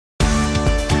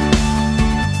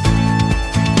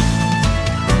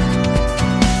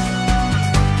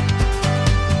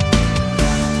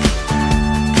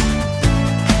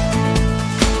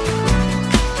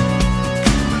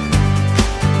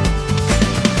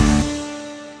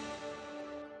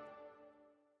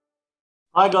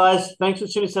Hi guys, thanks for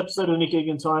tuning this episode of Nick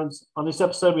Egan Times. On this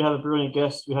episode, we have a brilliant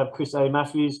guest. We have Chris A.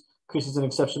 Matthews. Chris is an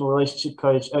exceptional relationship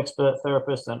coach, expert,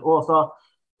 therapist, and author.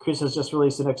 Chris has just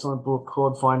released an excellent book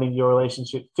called Finding Your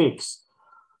Relationship Fix.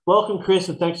 Welcome, Chris,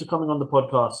 and thanks for coming on the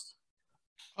podcast.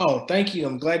 Oh, thank you.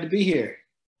 I'm glad to be here.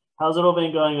 How's it all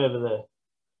been going over there?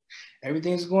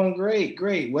 Everything's going great.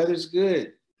 Great. Weather's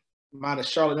good. I'm out of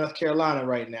Charlotte, North Carolina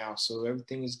right now, so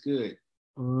everything is good.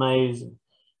 Amazing.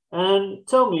 And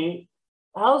tell me,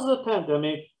 how's the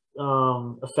pandemic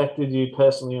affected you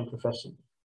personally and professionally?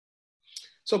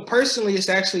 So personally, it's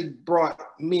actually brought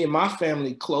me and my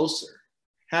family closer.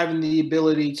 Having the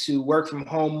ability to work from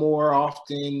home more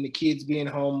often, the kids being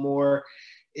home more,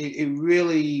 it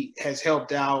really has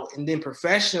helped out. And then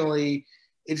professionally,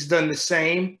 it's done the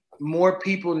same. More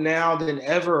people now than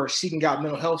ever are seeking out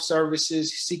mental health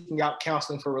services, seeking out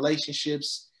counseling for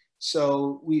relationships.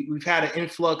 So we've had an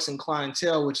influx in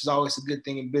clientele, which is always a good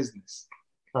thing in business.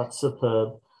 That's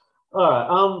superb. All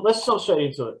right, let's jump straight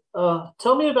into it.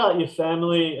 Tell me about your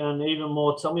family, and even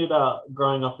more, tell me about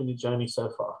growing up in your journey so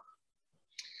far.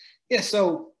 Yeah,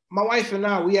 so my wife and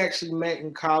I, we actually met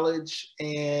in college,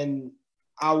 and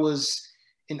I was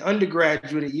an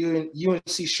undergraduate at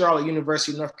UNC Charlotte,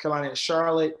 University of North Carolina at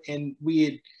Charlotte, and we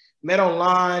had met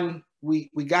online. We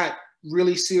got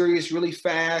really serious really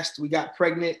fast. We got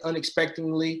pregnant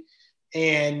unexpectedly,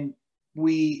 and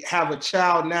we have a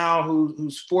child now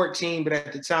who's 14, but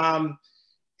at the time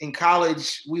in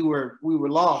college, we were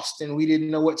lost and we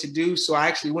didn't know what to do. So I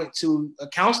actually went to a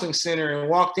counseling center and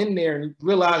walked in there and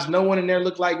realized no one in there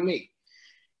looked like me.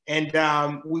 And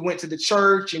we went to the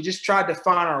church and just tried to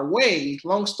find our way.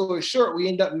 Long story short, we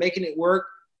ended up making it work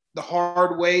the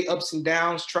hard way, ups and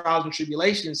downs, trials and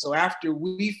tribulations. So after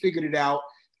we figured it out,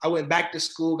 I went back to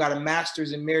school, got a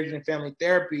master's in marriage and family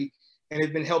therapy, and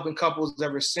have been helping couples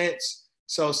ever since.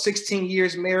 So 16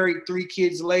 years married, 3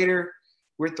 kids later,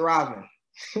 we're thriving.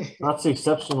 That's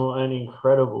exceptional and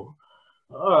incredible.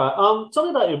 All right, tell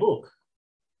me about your book.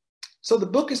 So the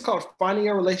book is called Finding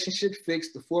Your Relationship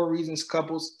Fix, the 4 Reasons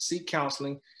Couples Seek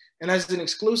Counseling. And as an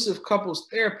exclusive couples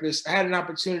therapist, I had an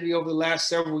opportunity over the last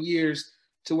several years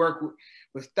to work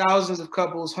with thousands of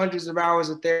couples, hundreds of hours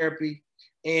of therapy.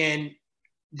 And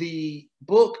the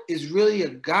book is really a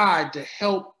guide to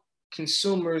help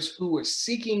consumers who are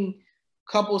seeking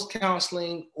couples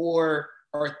counseling or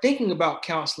are thinking about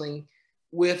counseling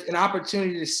with an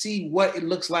opportunity to see what it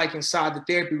looks like inside the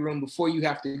therapy room before you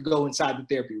have to go inside the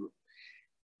therapy room.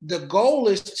 The goal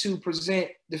is to present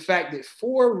the fact that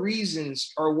 4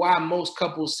 reasons are why most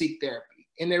couples seek therapy,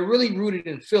 and they're really rooted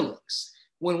in feelings.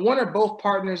 When one or both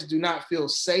partners do not feel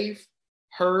safe,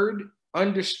 heard,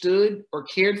 understood, or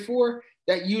cared for,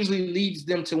 that usually leads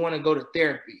them to want to go to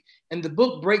therapy. And the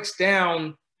book breaks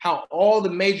down how all the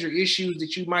major issues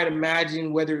that you might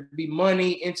imagine, whether it be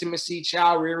money, intimacy,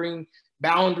 child rearing,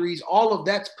 boundaries, all of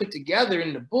that's put together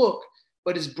in the book,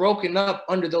 but it's broken up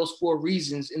under those 4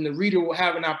 reasons. And the reader will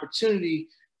have an opportunity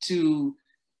to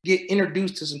get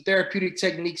introduced to some therapeutic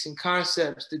techniques and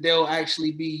concepts that they'll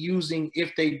actually be using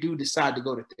if they do decide to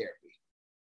go to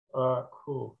therapy.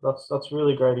 Cool. That's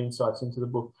really great insights into the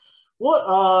book. What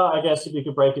are, I guess, if you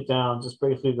could break it down just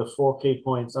briefly, the 4 key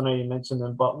points? I know you mentioned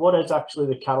them, but what is actually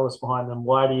the catalyst behind them?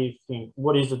 Why do you think,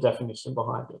 what is the definition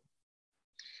behind it?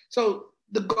 So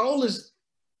the goal is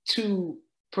to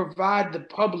provide the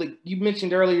public. You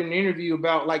mentioned earlier in the interview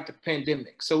about like the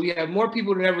pandemic. So we have more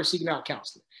people than ever seeking out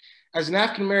counseling. As an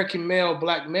African-American male,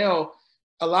 Black male,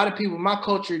 a lot of people in my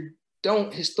culture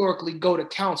don't historically go to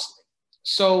counseling.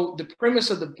 So the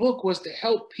premise of the book was to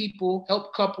help people,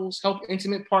 help couples, help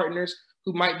intimate partners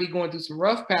who might be going through some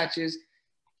rough patches,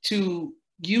 to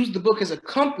use the book as a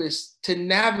compass to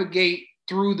navigate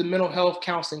through the mental health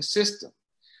counseling system.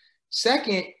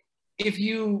 Second, if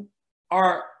you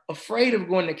are afraid of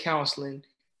going to counseling,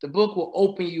 the book will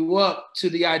open you up to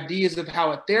the ideas of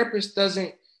how a therapist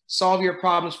doesn't solve your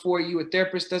problems for you. A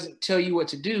therapist doesn't tell you what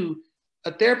to do.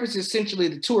 A therapist is essentially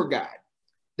the tour guide.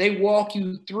 They walk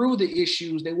you through the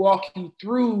issues, they walk you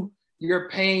through your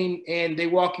pain, and they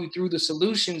walk you through the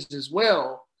solutions as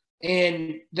well.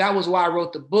 And that was why I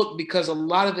wrote the book, because a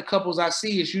lot of the couples I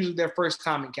see, it's usually their first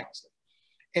time in counseling.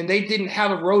 And they didn't have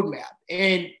a roadmap.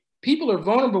 And people are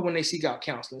vulnerable when they seek out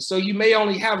counseling. So you may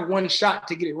only have one shot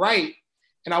to get it right.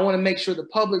 And I want to make sure the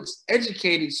public's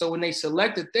educated so when they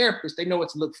select a therapist, they know what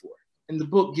to look for. And the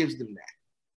book gives them that.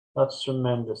 That's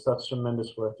tremendous. That's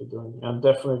tremendous work you're doing. I'm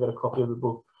definitely got a copy of the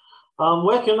book.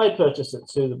 Where can they purchase it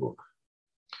the book?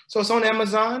 So it's on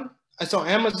Amazon. It's on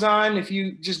Amazon. If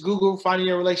you just Google Finding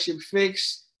Your Relationship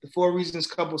Fix, the 4 Reasons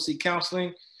Couples Seek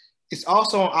Counseling, It's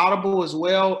also on Audible as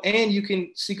well. And you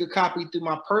can seek a copy through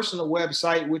my personal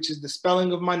website, which is the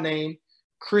spelling of my name,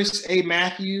 Chris A.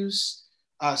 Matthews,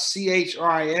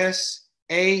 CHRIS,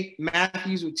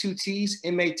 Matthews with 2 T's,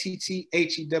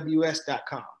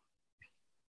 MATTHEWS.com.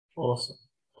 Awesome.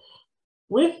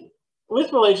 With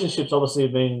relationships, obviously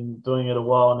you've been doing it a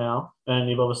while now, and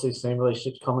you've obviously seen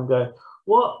relationships come and go.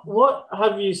 What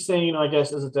have you seen, I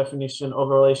guess, as a definition of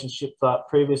a relationship that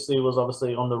previously was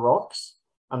obviously on the rocks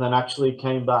and then actually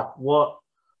came back? What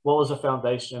was the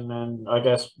foundation, and I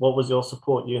guess what was your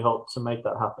support you helped to make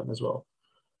that happen as well?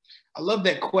 I love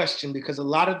that question, because a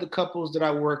lot of the couples that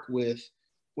I work with,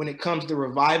 when it comes to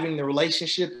reviving the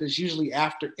relationship, is usually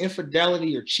after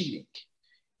infidelity or cheating.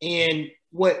 And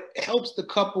what helps the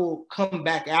couple come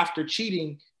back after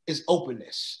cheating is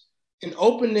openness. And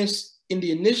openness in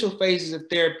the initial phases of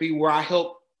therapy, where I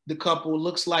help the couple,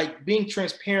 looks like being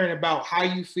transparent about how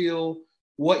you feel,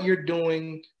 what you're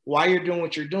doing, why you're doing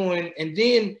what you're doing, and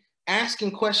then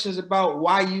asking questions about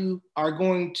why you are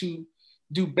going to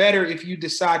do better if you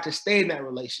decide to stay in that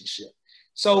relationship.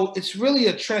 So it's really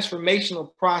a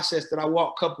transformational process that I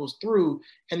walk couples through.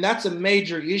 And that's a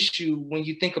major issue when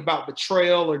you think about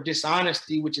betrayal or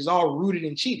dishonesty, which is all rooted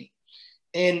in cheating.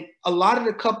 And a lot of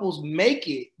the couples make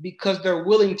it because they're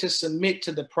willing to submit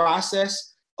to the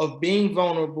process of being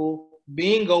vulnerable,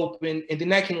 being open, and then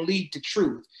that can lead to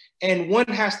truth. And one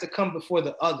has to come before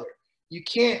the other. You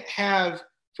can't have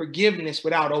forgiveness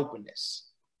without openness.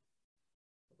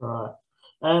 Right.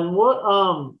 And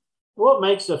what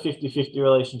makes a 50-50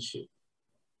 relationship?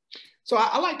 So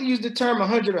I like to use the term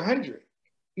 100-100,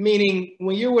 meaning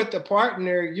when you're with a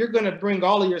partner, you're going to bring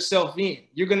all of yourself in.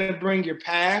 You're going to bring your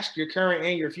past, your current,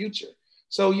 and your future.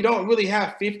 So you don't really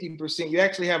have 50%. You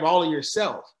actually have all of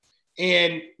yourself.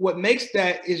 And what makes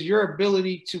that is your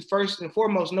ability to first and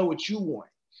foremost know what you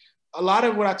want. A lot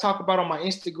of what I talk about on my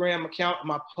Instagram account,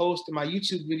 my posts, and my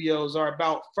YouTube videos are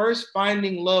about first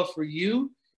finding love for you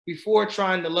before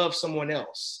trying to love someone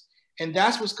else. And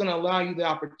that's what's going to allow you the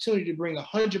opportunity to bring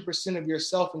 100% of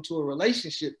yourself into a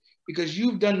relationship, because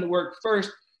you've done the work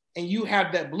first and you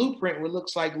have that blueprint where it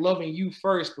looks like loving you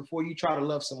first before you try to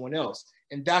love someone else.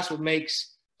 And that's what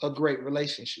makes a great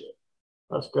relationship.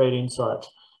 That's great insight.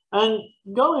 And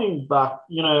going back,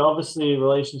 obviously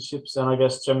relationships and I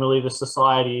guess generally the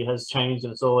society has changed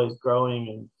and it's always growing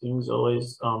and things are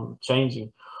always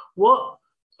changing. What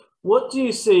do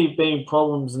you see being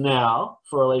problems now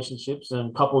for relationships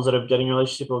and couples that are getting a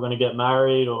relationship or going to get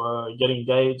married or getting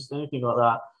engaged, anything like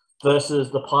that, versus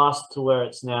the past to where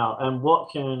it's now? And what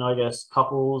can, I guess,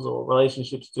 couples or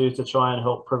relationships do to try and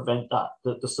help prevent that?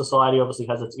 The society obviously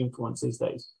has its influence these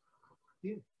days.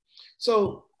 Yeah.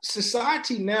 So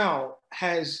society now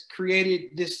has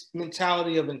created this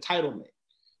mentality of entitlement,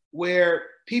 where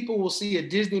people will see a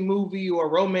Disney movie or a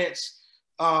romance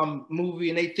movie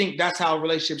and they think that's how a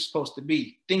relationship's supposed to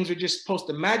be. Things are just supposed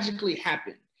to magically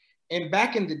happen. And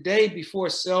back in the day, before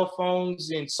cell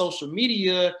phones and social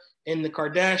media and the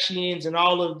Kardashians and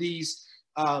all of these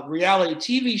reality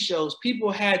TV shows,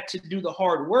 people had to do the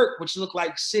hard work, which looked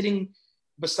like sitting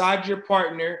beside your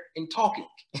partner and talking,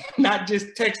 not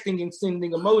just texting and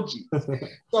sending emojis.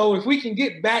 So if we can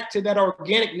get back to that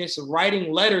organicness of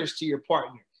writing letters to your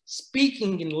partner,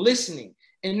 speaking and listening,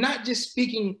 and not just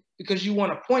speaking because you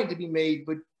want a point to be made,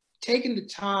 but taking the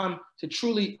time to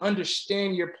truly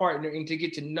understand your partner and to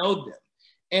get to know them.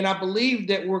 And I believe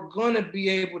that we're going to be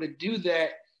able to do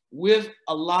that with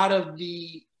a lot of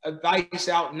the advice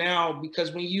out now,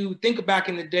 because when you think back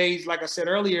in the days, like I said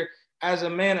earlier, as a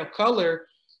man of color,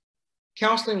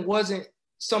 counseling wasn't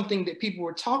something that people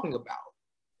were talking about.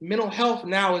 Mental health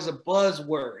now is a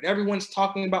buzzword. Everyone's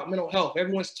talking about mental health.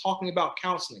 Everyone's talking about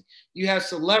counseling. You have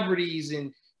celebrities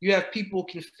and you have people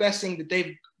confessing that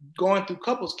they've gone through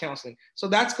couples counseling. So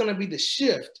that's going to be the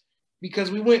shift, because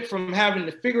we went from having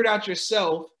to figure it out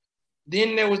yourself.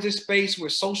 Then there was this space where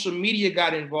social media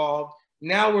got involved.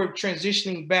 Now we're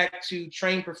transitioning back to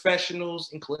trained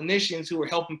professionals and clinicians who are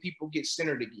helping people get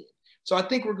centered again. So I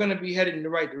think we're going to be headed in the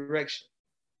right direction.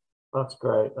 That's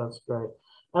great. That's great.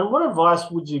 And what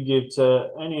advice would you give to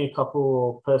any couple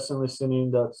or person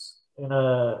listening that's in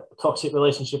a toxic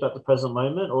relationship at the present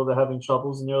moment, or they're having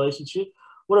troubles in their relationship?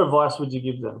 What advice would you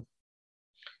give them?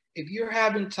 If you're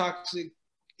having toxic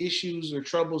issues or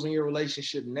troubles in your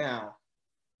relationship now,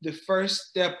 the first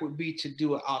step would be to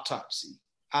do an autopsy.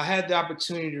 I had the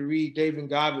opportunity to read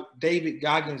David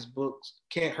Goggins' book,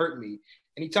 Can't Hurt Me,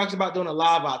 and he talks about doing a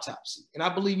live autopsy. And I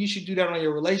believe you should do that on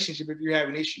your relationship if you're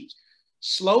having issues.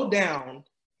 Slow down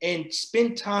and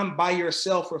spend time by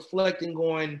yourself reflecting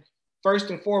on, first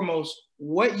and foremost,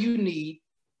 what you need,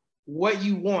 what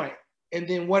you want, and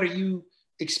then what are you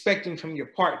expecting from your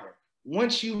partner.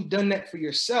 Once you've done that for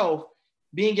yourself,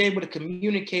 being able to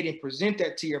communicate and present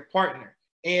that to your partner.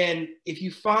 And if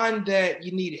you find that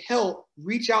you need help,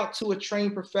 reach out to a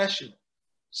trained professional.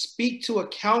 Speak to a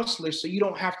counselor so you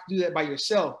don't have to do that by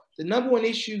yourself. The number one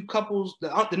issue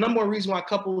the number one reason why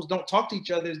couples don't talk to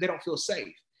each other is they don't feel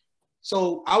safe.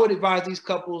 So I would advise these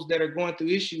couples that are going through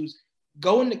issues,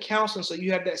 go into counseling so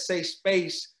you have that safe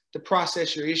space to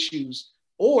process your issues.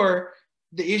 Or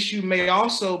the issue may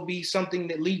also be something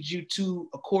that leads you to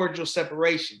a cordial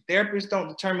separation. Therapists don't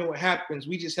determine what happens.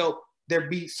 We just help there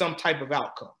be some type of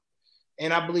outcome.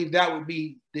 And I believe that would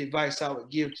be the advice I would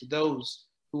give to those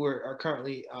who are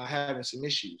currently having some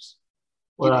issues.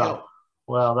 Wow,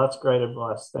 that's great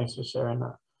advice. Thanks for sharing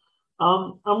that.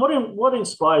 And what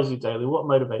inspires you daily? What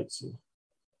motivates you?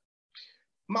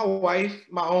 My wife,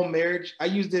 my own marriage. I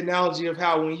use the analogy of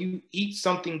how when you eat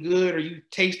something good or you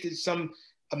tasted some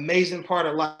amazing part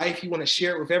of life, you want to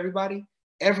share it with everybody.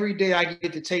 Every day I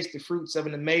get to taste the fruits of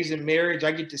an amazing marriage.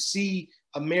 I get to see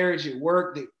a marriage at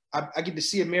work I get to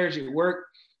see a marriage at work,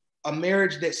 a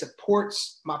marriage that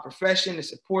supports my profession, that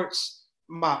supports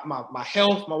my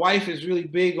health. My wife is really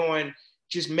big on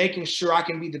just making sure I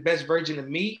can be the best version of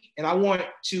me. And I want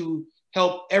to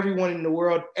help everyone in the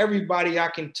world, everybody I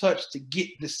can touch, to get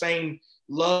the same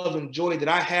love and joy that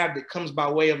I have that comes by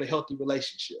way of a healthy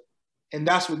relationship. And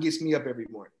that's what gets me up every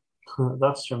morning.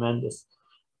 That's tremendous.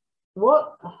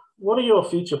 What are your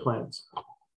future plans?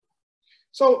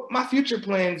 So my future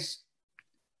plans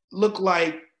look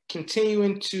like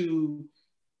continuing to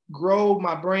grow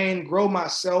my brand, grow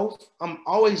myself. I'm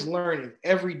always learning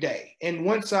every day. And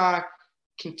once I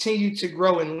continue to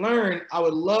grow and learn, I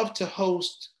would love to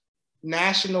host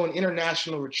national and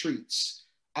international retreats.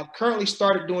 I've currently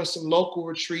started doing some local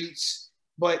retreats,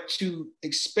 but to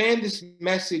expand this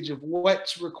message of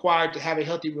what's required to have a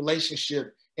healthy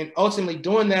relationship, and ultimately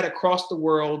doing that across the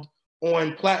world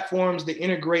on platforms that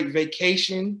integrate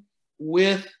vacation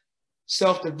with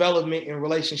self-development and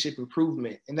relationship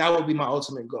improvement. And that would be my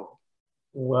ultimate goal.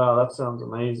 Wow, that sounds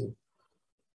amazing.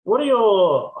 What are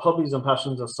your hobbies and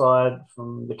passions aside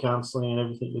from the counseling and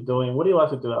everything you're doing? What do you like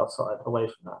to do outside, away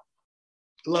from that?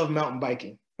 Love mountain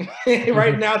biking.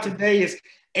 Right now, today is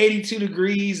 82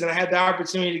 degrees, and I had the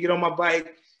opportunity to get on my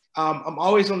bike. I'm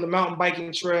always on the mountain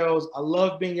biking trails. I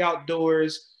love being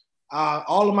outdoors.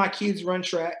 All of my kids run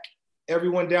track,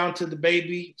 everyone down to the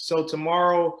baby. So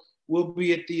tomorrow we'll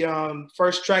be at the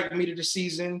first track meet of the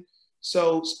season.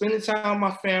 So spending time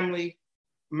with my family,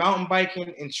 mountain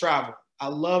biking, and travel. I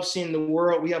love seeing the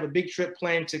world. We have a big trip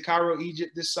planned to Cairo,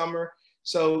 Egypt this summer.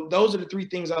 So those are the three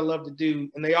things I love to do.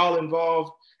 And they all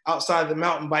involve outside the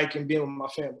mountain biking, being with my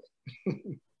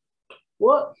family.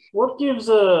 What gives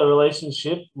a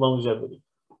relationship longevity?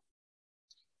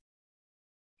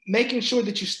 Making sure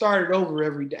that you start it over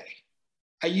every day.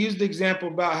 I used the example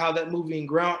about how the movie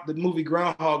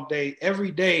Groundhog Day,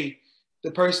 every day, the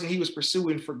person he was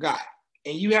pursuing forgot.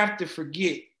 And you have to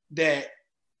forget that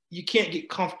you can't get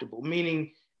comfortable,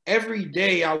 meaning every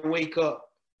day I wake up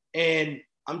and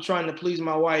I'm trying to please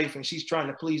my wife and she's trying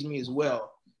to please me as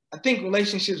well. I think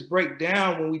relationships break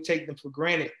down when we take them for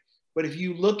granted. But if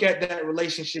you look at that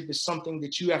relationship as something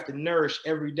that you have to nourish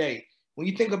every day, when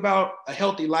you think about a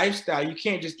healthy lifestyle, you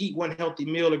can't just eat one healthy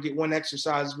meal or get one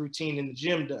exercise routine in the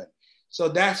gym done. So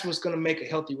that's what's going to make a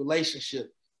healthy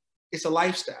relationship. It's a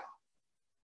lifestyle.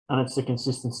 And it's the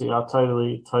consistency. I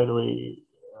totally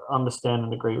understand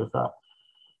and agree with that.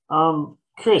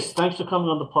 Chris, thanks for coming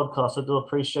on the podcast. I do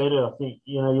appreciate it. I think,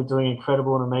 you're doing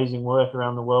incredible and amazing work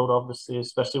around the world, obviously,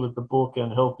 especially with the book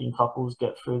and helping couples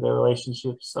get through their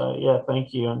relationships. So, yeah,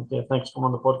 thank you. And thanks for coming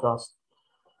on the podcast.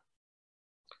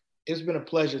 It's been a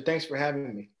pleasure. Thanks for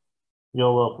having me.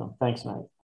 You're welcome. Thanks, mate.